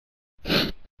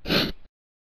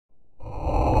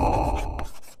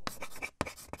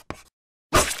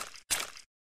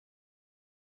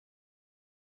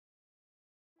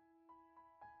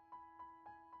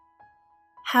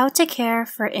How to care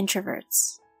for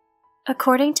introverts.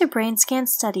 According to brain scan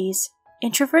studies,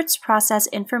 introverts process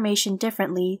information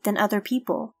differently than other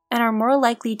people and are more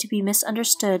likely to be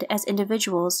misunderstood as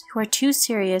individuals who are too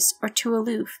serious or too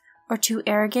aloof or too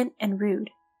arrogant and rude.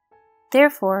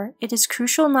 Therefore, it is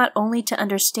crucial not only to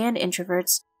understand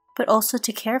introverts, but also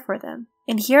to care for them.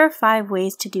 And here are 5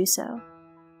 ways to do so.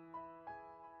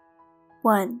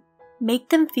 1. Make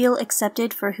them feel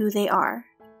accepted for who they are.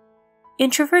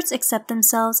 Introverts accept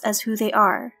themselves as who they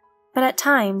are, but at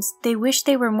times they wish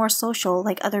they were more social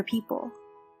like other people.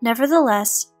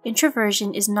 Nevertheless,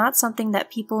 introversion is not something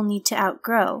that people need to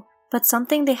outgrow, but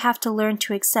something they have to learn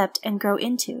to accept and grow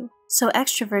into, so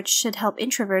extroverts should help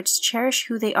introverts cherish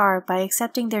who they are by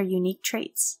accepting their unique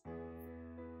traits.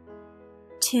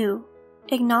 2.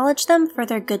 Acknowledge them for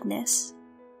their goodness.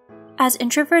 As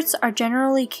introverts are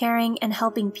generally caring and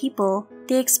helping people,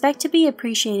 they expect to be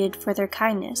appreciated for their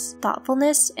kindness,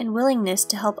 thoughtfulness, and willingness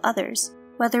to help others,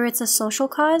 whether it's a social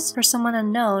cause, for someone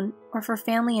unknown, or for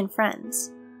family and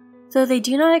friends. Though they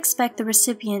do not expect the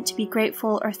recipient to be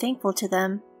grateful or thankful to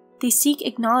them, they seek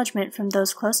acknowledgement from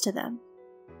those close to them.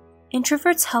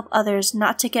 Introverts help others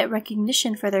not to get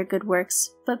recognition for their good works,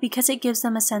 but because it gives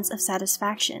them a sense of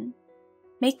satisfaction.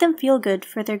 Make them feel good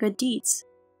for their good deeds.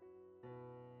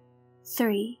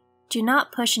 3. Do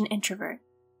not push an introvert.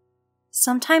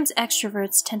 Sometimes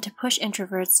extroverts tend to push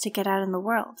introverts to get out in the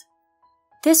world.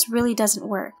 This really doesn't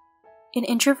work. An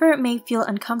introvert may feel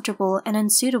uncomfortable and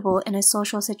unsuitable in a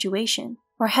social situation,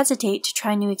 or hesitate to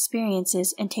try new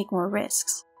experiences and take more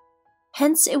risks.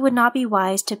 Hence, it would not be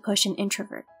wise to push an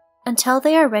introvert. Until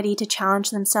they are ready to challenge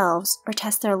themselves or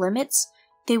test their limits,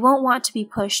 they won't want to be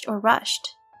pushed or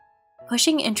rushed.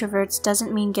 Pushing introverts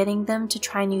doesn't mean getting them to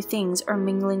try new things or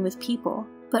mingling with people,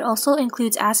 but also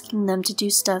includes asking them to do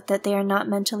stuff that they are not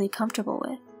mentally comfortable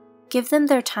with. Give them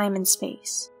their time and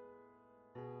space.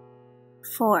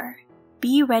 4.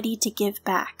 Be ready to give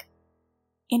back.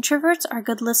 Introverts are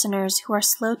good listeners who are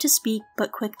slow to speak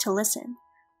but quick to listen,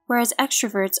 whereas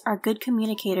extroverts are good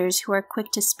communicators who are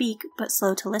quick to speak but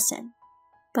slow to listen.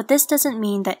 But this doesn't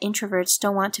mean that introverts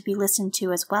don't want to be listened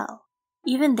to as well.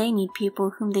 Even they need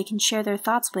people whom they can share their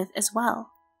thoughts with as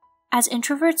well. As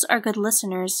introverts are good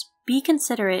listeners, be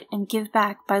considerate and give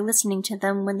back by listening to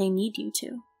them when they need you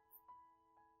to.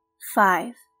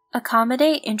 5.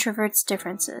 Accommodate introverts'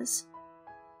 differences.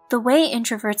 The way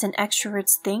introverts and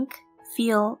extroverts think,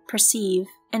 feel, perceive,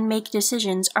 and make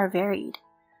decisions are varied.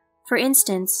 For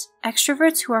instance,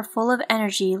 extroverts who are full of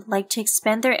energy like to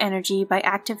expend their energy by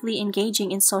actively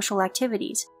engaging in social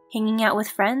activities, hanging out with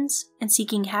friends, and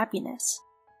seeking happiness.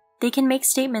 They can make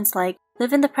statements like,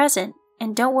 "Live in the present,"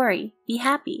 and "Don't worry, be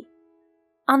happy."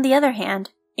 On the other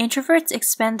hand, introverts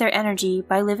expend their energy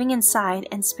by living inside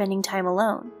and spending time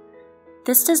alone.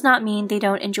 This does not mean they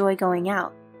don't enjoy going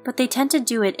out, but they tend to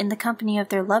do it in the company of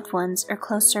their loved ones or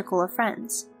close circle of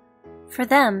friends. For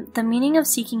them, the meaning of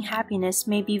seeking happiness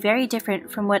may be very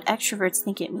different from what extroverts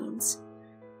think it means.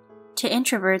 To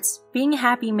introverts, being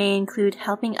happy may include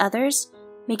helping others,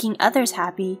 making others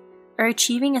happy, or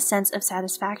achieving a sense of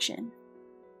satisfaction.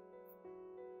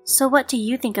 So what do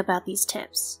you think about these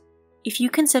tips? If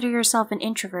you consider yourself an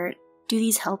introvert, do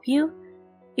these help you?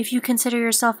 If you consider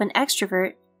yourself an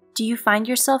extrovert, do you find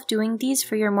yourself doing these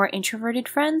for your more introverted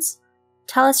friends?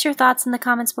 Tell us your thoughts in the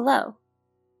comments below.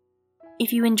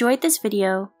 If you enjoyed this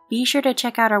video, be sure to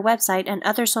check out our website and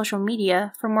other social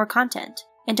media for more content,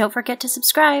 and don't forget to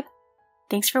subscribe.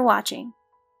 Thanks for watching.